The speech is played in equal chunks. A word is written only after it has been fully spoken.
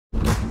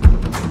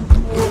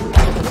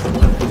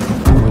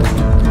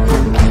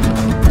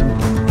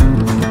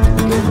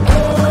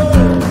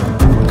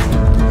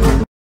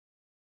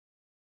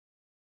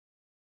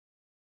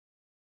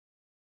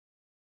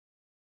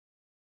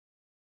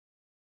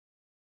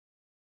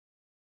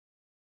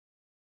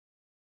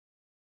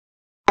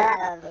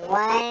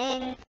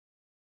everyone,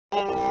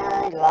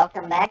 and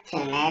welcome back to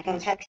American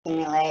Truck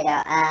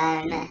Simulator.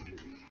 I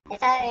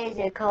thought I was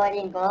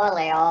recording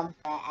earlier,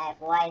 but I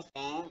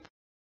wasn't.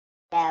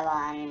 So,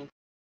 I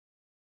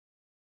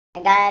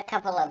got a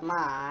couple of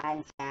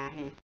mods.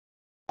 I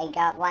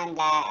got one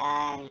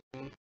that,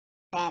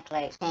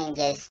 sampler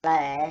changes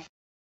first.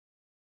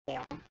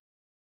 Yeah.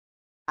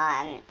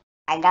 I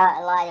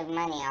got a lot of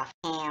money off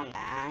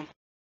camera.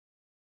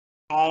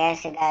 I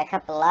also got a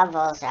couple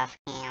levels off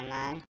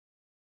camera.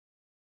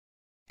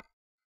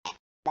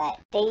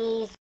 But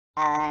these,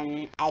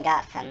 I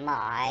got from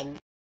mods.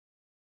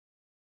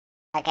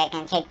 Like, I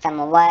can take them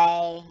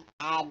away,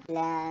 add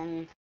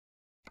them.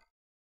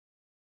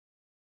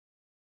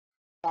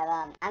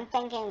 So, I'm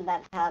thinking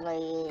about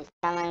probably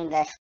selling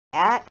this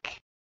truck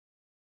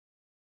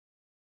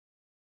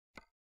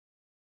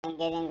and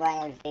getting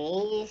one of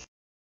these.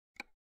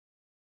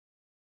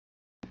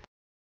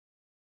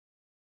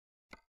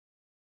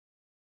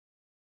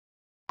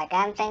 Like,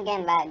 I'm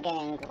thinking about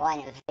getting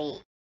one of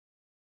these.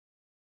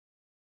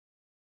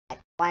 Like,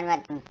 one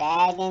with the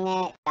bed in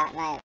it. That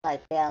might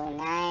look really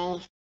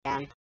nice.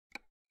 I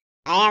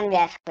am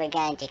definitely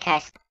going to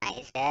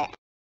customize it.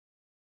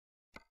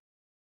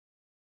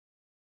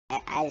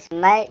 As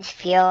much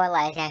fuel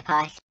as I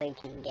possibly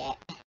can get.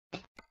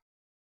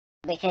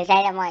 Because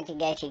I don't want to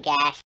go to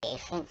gas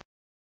stations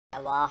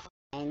so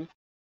often.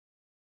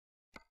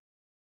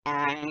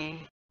 I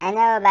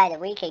know about a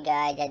week ago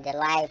I did the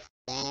live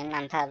stream.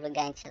 I'm probably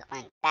going to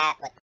link that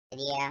with the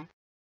video.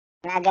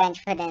 I'm not going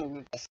to put it in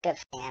the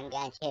description. I'm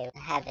going to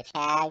have a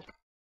tag.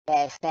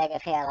 So sort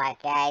of feel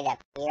like right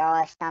up here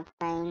or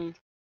something.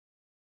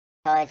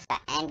 Towards the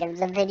end of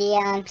the video,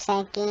 I'm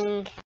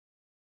thinking.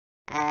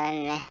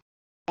 I'm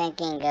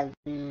thinking of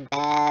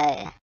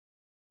the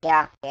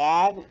dark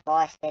red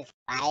versus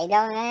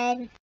lighter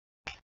red.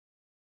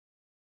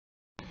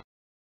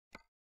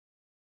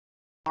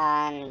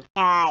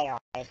 Tires.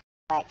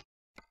 But,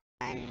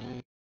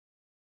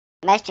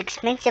 most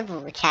expensive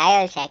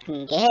tires I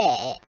can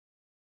get.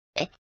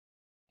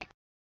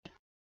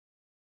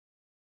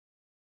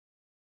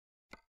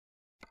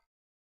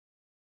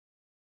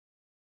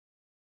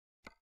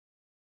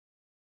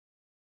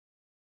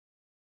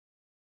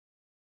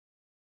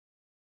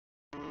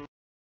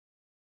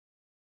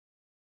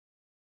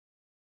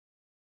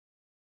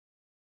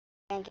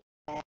 Think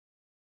of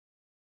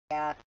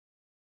dark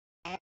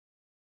red.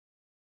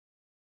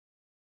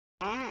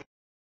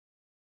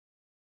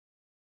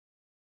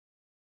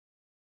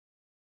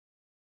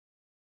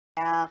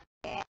 Dark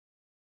red.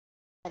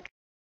 Look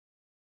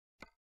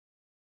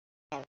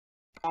at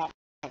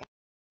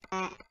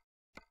that.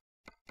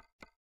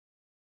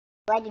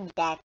 What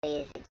exactly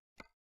is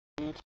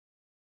it?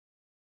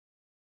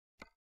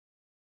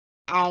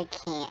 I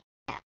can't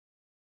tell.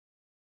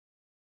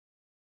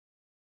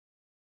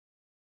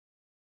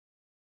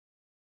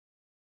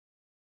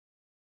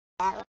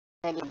 That looks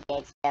pretty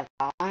good so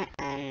far.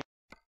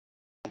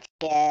 Let's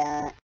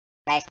go.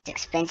 Most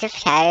expensive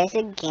tires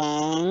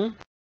again.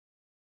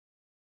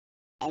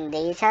 And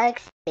these are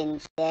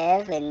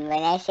expensive. And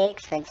when I say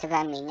expensive,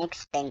 I mean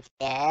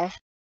expensive.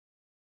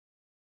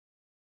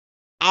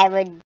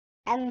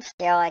 I'm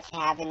sure to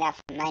have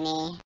enough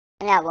money.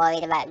 I'm not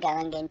worried about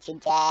going into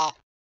debt.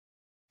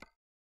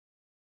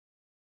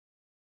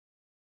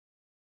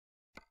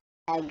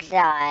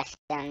 Exhaust.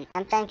 I'm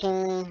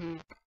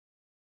thinking,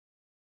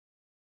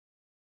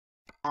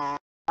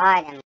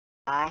 bottom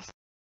exhaust.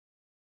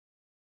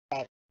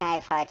 But kind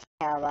of hard to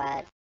tell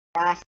what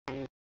exhaust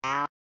comes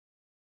out.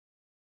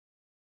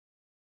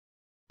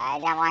 I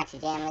don't want to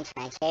damage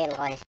my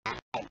cables,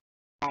 but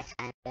that's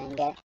not doing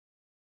good.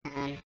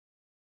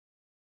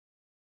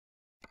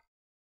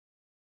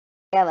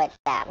 Go with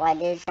that.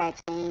 What is that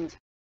change?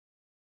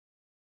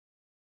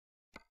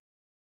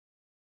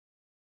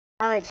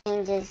 Oh, it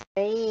changes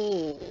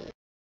speed.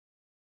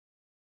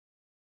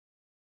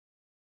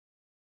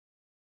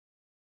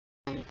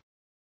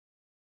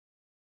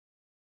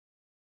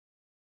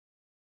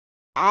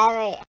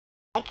 I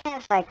kind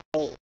of like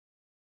these.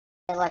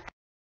 They look.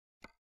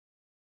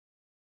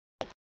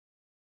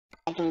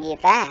 I can do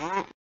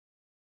that.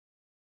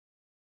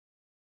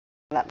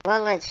 But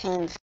will it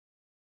change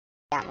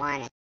that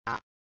one?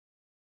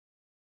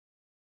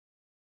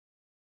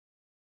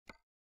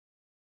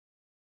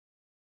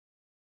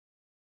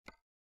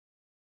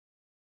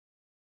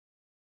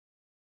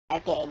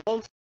 Okay,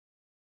 this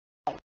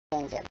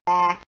change it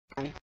back.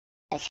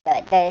 Let's go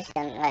with this,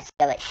 and let's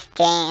go with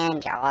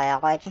standard.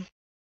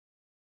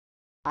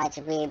 Want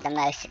to be the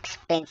most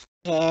expensive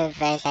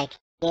as I can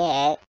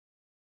get.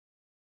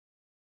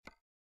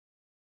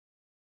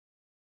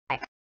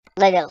 Like,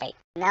 literally,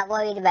 not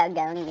worried about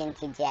going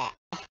into debt.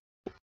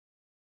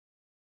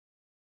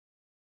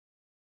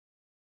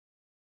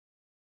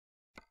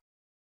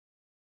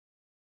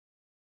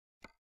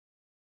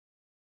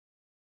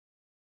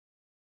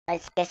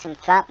 Let's get some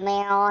front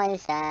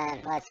mirrors,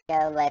 and let's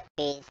go with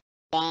the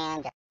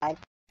standard. Kind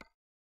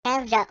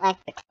of don't like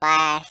the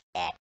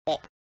plastic.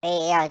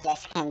 They are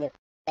just kind of,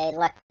 they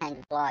look kind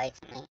of blurry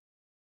to me.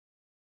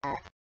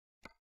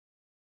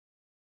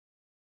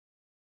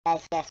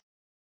 let's just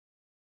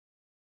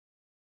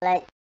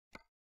let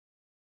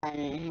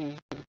um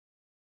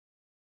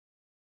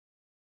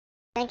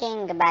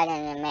thinking about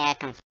an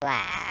American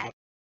flag.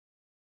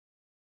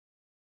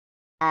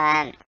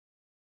 Um,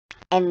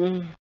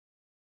 and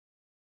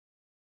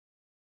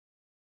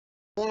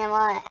you know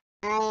what?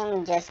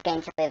 I'm just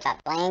going to leave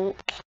that blank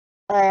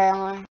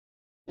for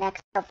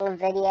next couple of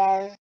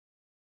videos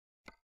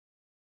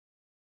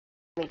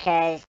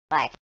because,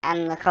 like,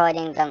 I'm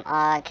recording them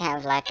all kind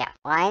of like at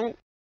once.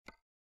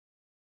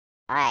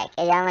 Like,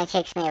 it only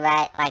takes me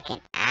about like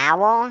an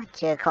hour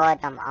to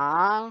record them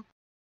all.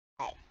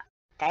 Like,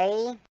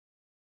 3.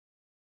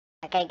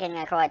 Like, I can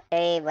record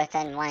 3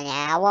 within 1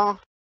 hour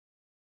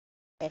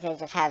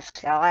because of how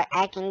short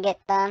I can get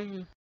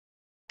them,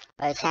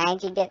 or trying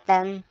to get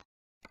them.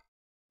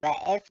 But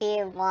if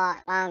you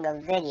want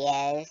longer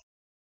videos,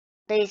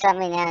 please let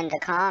me know in the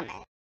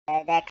comments.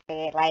 I'd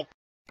actually like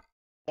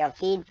your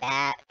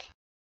feedback.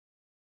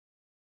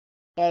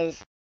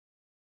 Because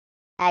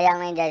not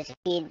only does the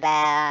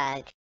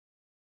feedback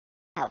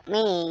help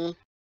me,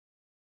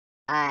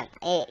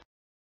 it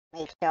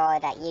makes sure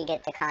that you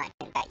get the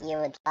content that you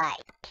would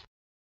like.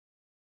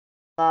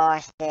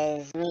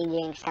 Versus me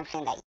doing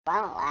something that you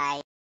won't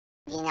like,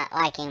 you're not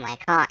liking my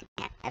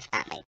content, if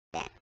that makes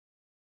sense.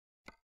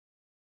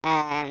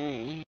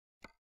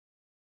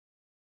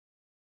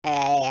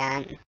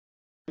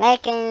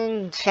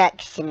 Making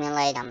Truck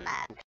Simulator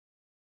mug.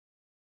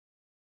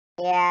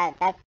 Yeah,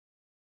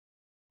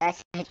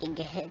 that's pretty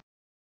good.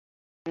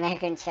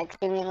 American Truck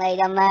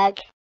Simulator mug.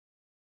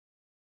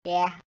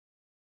 Yeah,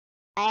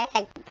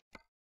 I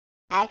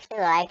actually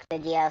like the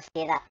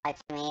DLC that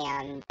lets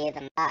me do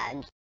the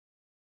mug.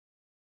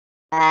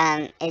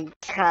 It's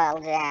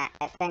called,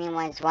 if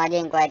anyone's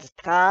wondering what it's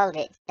called,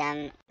 it's,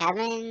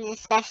 Kevin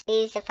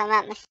Necessities, if I'm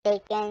not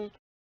mistaken.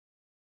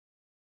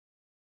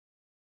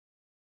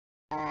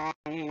 Yeah,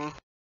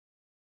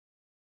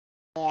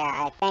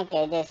 I think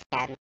it is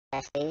Kevin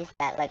Necessities.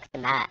 That looks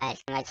about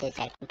as much as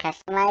I can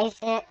customize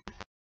it.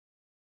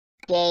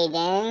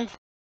 Jaden,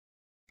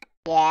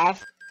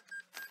 yes.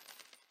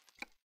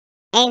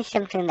 Ain't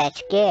something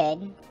that's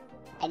good.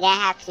 I didn't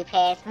have to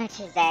pay as much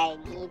as I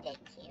needed to.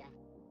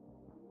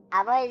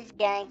 I was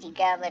going to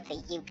go with a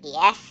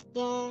UPS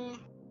skin,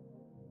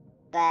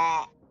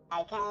 but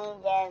I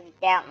kind of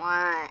don't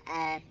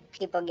want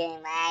people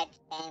getting mad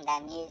saying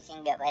that I'm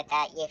using it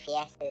without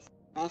UPS's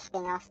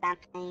permission or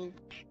something.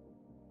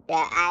 So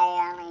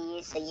I only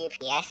use the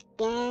UPS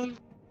skin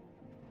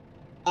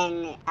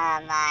in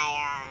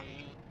my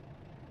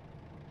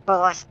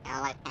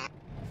personal account.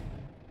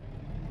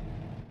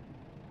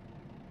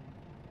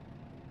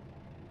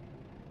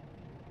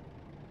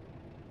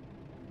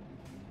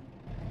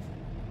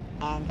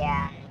 And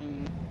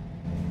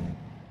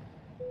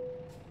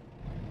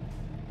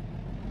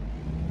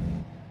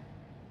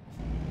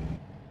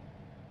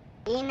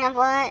you know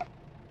what?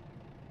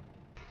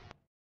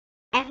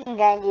 I'm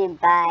going to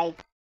buy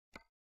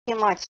 2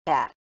 more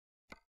stuff.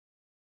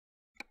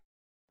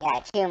 Yeah,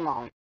 2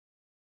 more.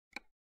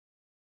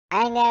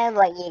 I know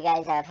what you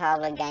guys are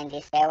probably going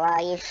to say.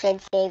 Well, you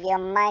should save your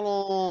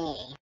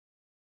money.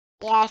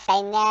 Yes,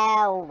 I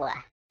know.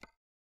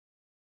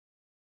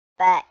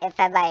 But if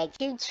I buy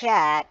 2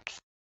 trucks,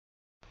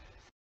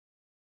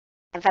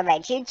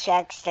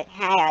 that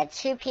hire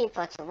 2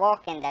 people to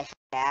work in this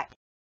truck,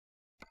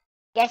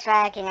 guess what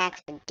I can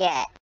actually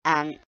get?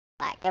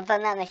 Like, if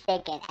I'm not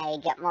mistaken, I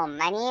get more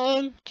money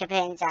in,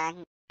 depends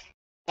on if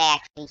they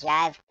actually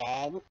drive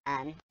good.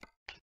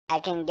 I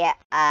can get,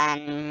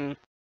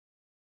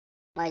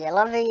 more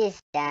deliveries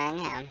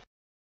done,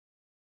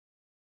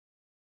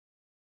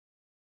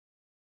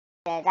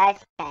 so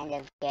that's kind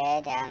of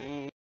good,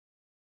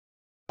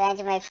 trying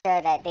to make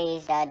sure that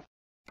these are,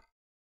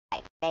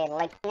 like, they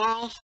look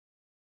nice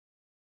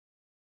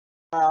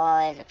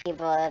for the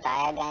people that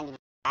are going to be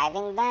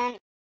driving them,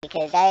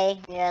 because I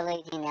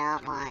really do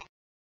not want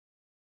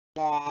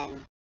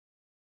them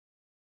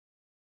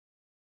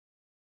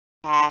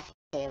to have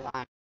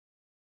to,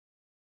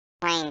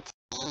 explain to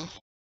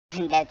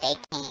me that they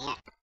can't.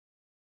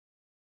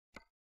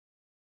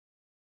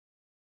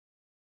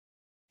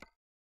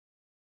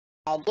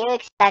 I do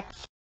expect,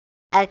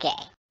 okay,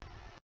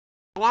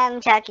 and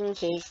I'm talking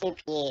to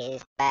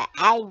CPUs, but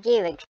I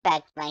do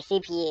expect my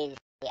CPUs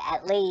to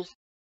at least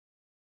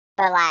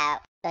fill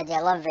out the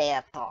delivery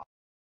report.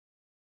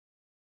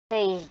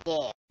 Please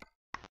do.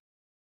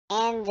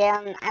 And,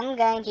 I'm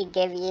going to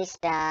give you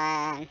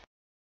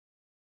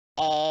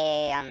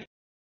a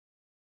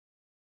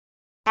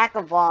pack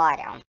of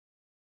water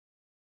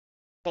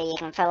so you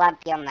can fill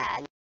up your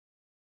mug.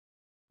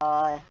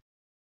 Or,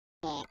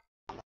 yeah,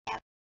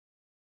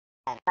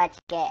 let's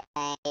get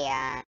a,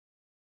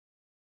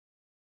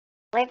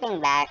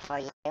 sleeping bag for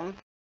you.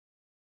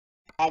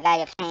 I got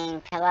a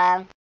plain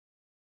pillow.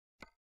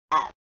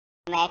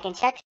 American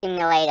Truck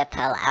Simulator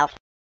pillow.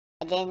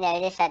 I didn't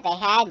notice that they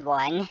had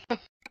one.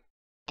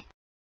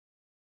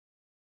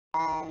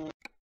 So,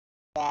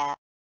 I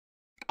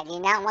do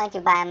not want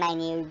to buy my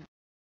new,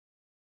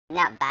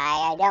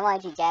 I don't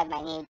want to drive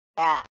my new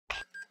truck.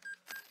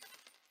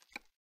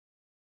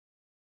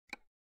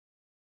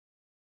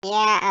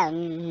 Yeah,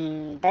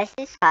 this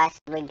is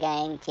possibly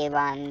going to,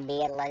 be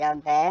a little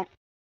bit.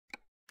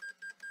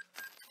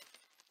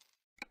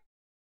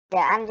 So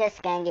I'm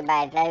just going to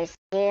buy those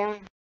two.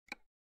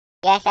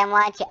 Yes, I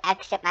want to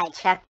exit my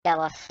truck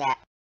dealership.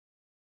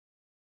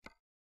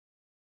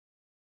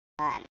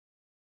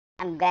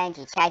 I'm going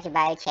to try to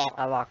buy a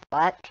trailer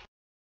workbook.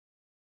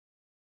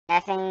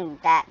 Nothing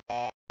that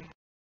big.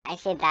 I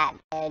see that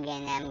big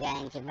and I'm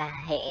going to buy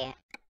a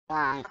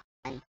long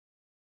one.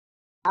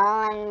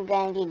 All I'm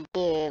going to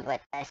do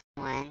with this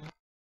one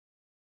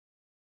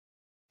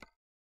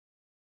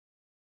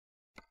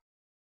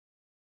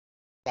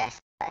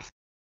is this.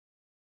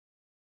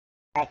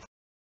 Let's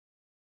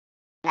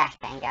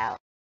nothing else.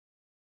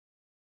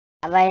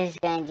 I was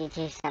going to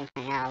do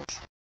something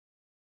else.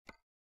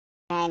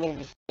 Kind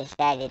of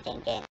decided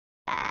against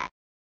that.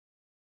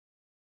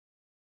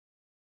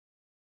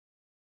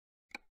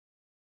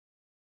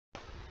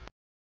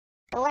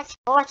 So let's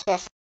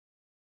fortress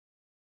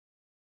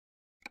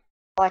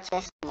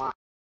one.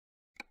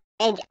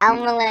 It's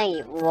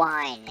only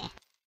one.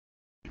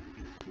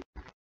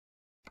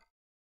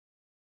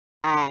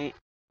 I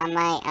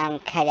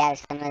might cut out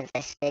some of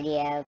this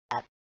video,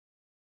 but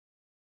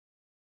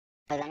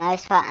for the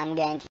most part I'm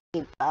going to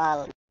keep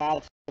all of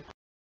that.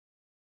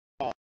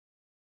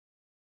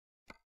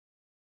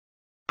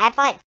 I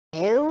bought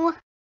two?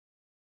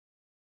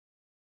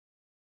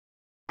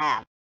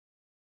 Oh,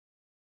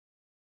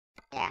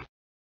 yeah.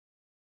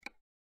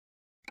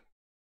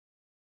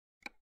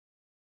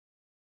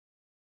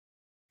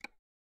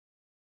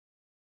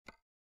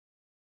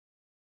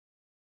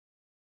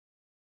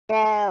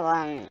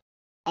 So,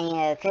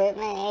 any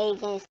recruitment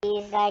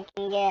agencies I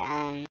can get,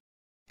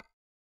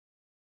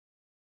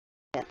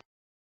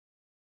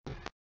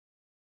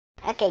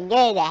 okay,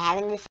 good, I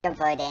haven't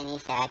discovered any,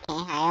 so I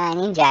can't hire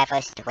any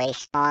drivers to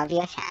waste more of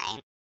your time.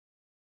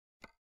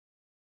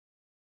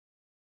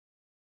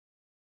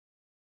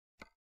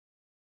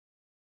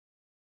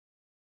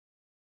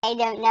 I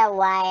don't know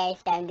why I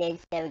sounded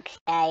so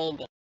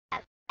excited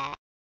about that.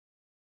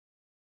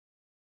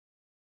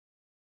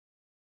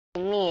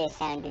 To me, it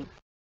sounded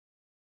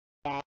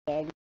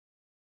excited.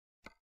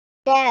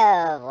 So,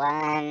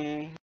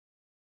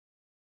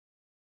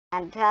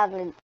 I'm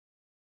probably...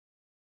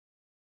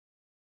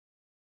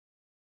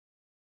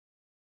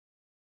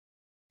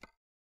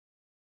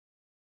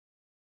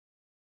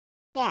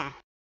 Yeah,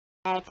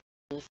 that's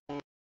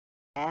decent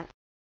stuff.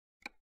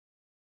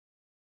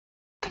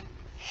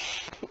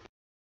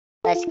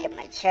 Let's get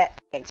my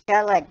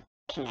controller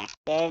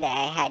connected.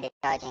 I had it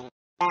charging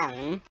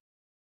phone.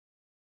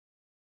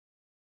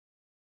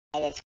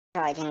 And it's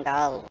charging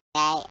all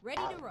night,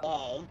 all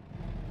day.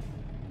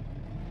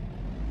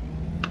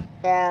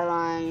 So,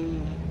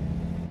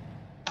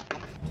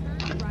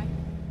 turn right,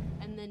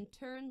 and then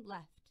turn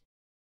left.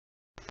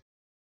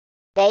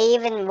 they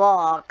even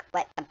walk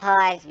with the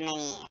pause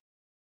menu.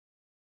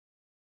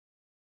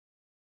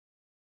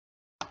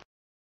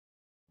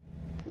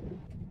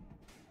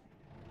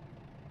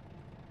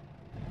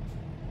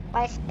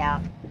 What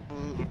stuff?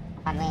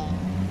 I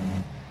mean...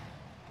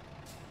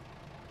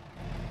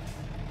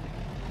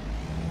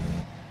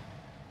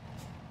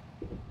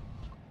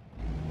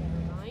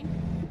 Never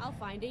mind. I'll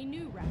find a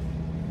new route.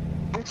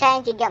 I'm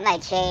trying to get my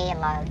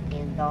trailer to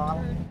go.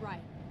 Turn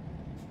right.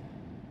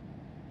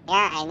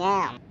 Yeah, I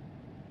know.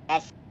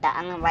 That's the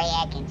only way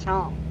I can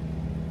talk.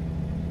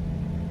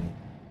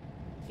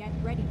 Get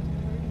ready to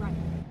turn right.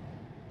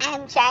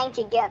 I'm trying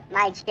to get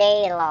my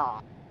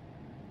trailer.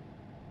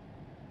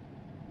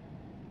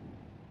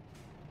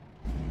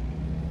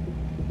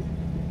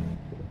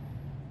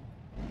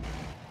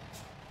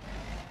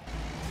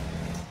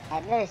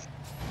 At least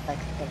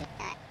looks pretty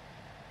nice.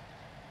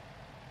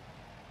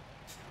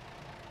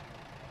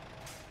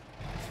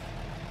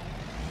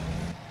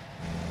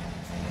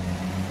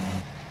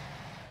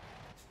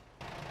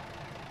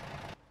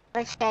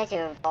 Let's try to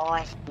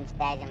reverse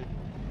instead of...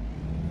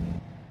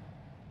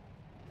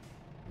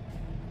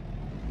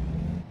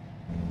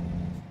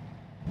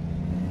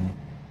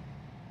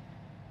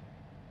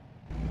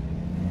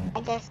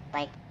 I just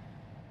like...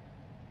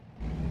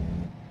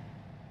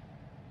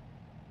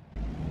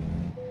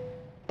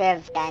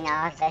 Could've done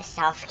all this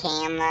off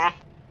camera.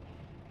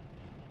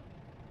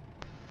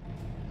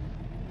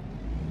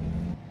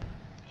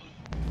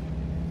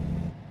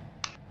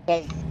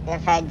 Because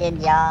if I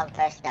did all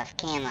this off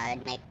camera,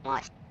 it'd make more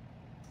sense.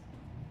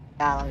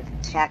 All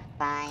the truck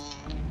buying.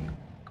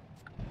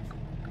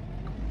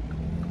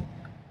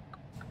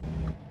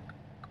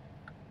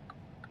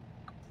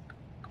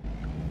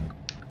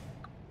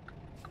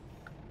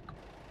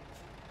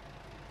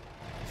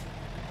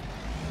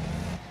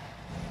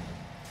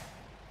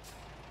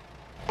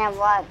 You know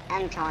what?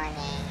 I'm turning.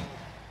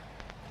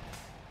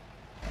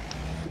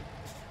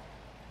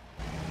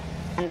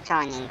 I'm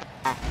turning.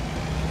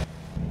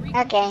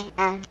 Okay,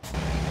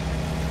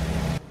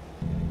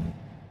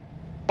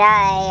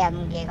 sorry,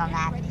 I'm Google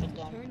Maps Ready to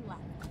again. turn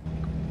left.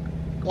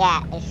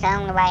 Yeah, it's the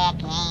only way I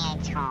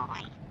can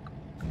turn.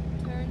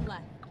 Turn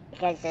left.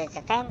 Because there's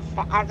a fence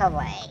the other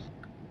way.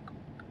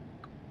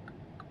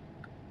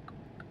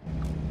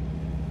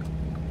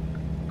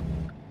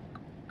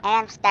 And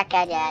I'm stuck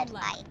at Turn a left.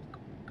 light.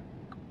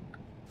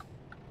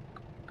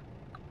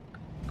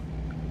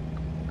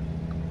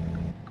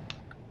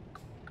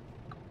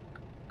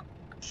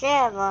 So,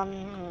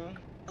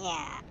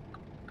 yeah.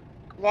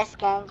 Just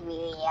going to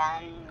be,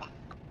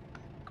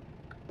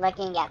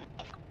 looking at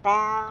my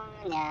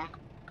phone,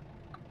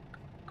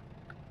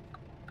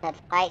 the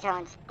light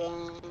on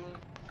screen,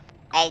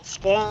 light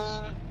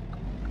screen.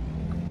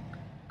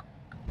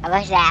 I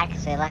wasn't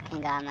actually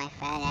looking on my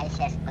phone, I was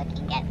just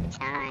looking at the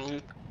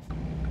time.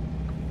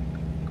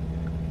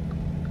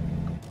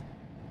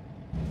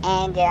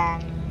 And,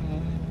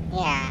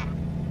 yeah.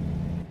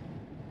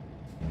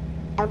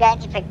 I'm going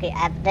to pick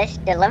up this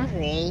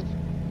delivery,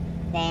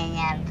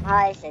 then,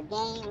 pause the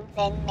game,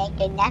 then make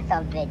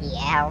another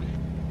video.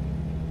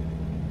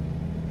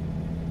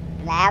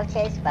 Now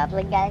it's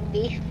probably going to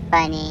be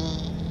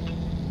funny.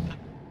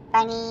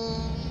 Funny.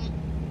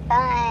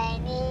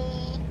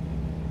 Funny.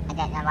 I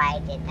don't know why I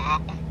did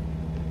that.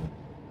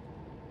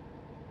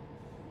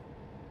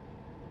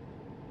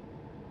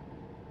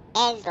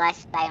 And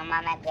let's play on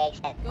my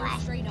breaks at Go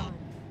last. straight on.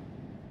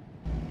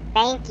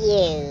 Thank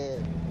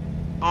you.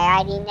 I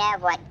already know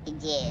what to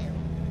do.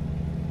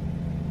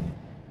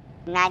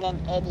 I'm not an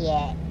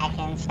idiot. I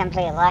can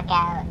simply look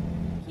at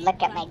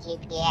Keep my left,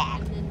 GPS.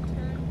 and then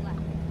turn left.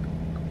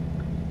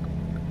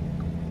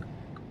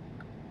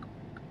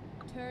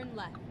 Turn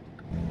left.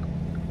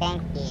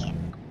 Thank you.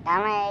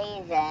 Some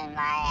reason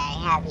why I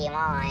have you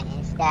on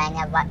instead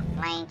of what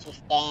lane to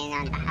stay in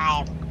on the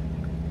highway.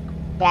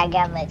 Should I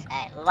go with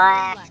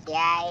left,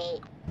 right?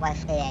 What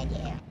should I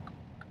do?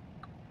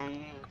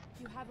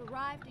 You have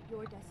arrived at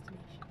your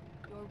destination.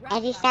 Your It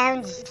route just guidance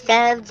sounds is so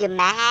now.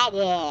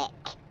 dramatic.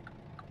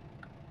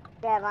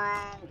 So,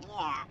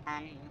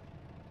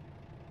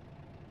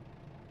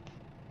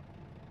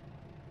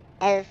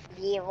 if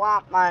you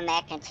want more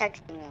American Truck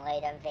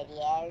Simulator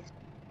videos,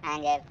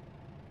 kind of,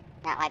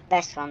 not like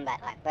this one,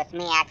 but like with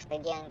me actually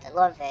doing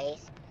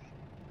deliveries,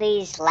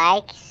 please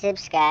like,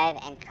 subscribe,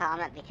 and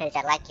comment because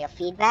I like your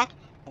feedback,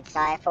 and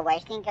sorry for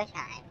wasting your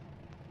time.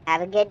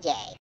 Have a good day.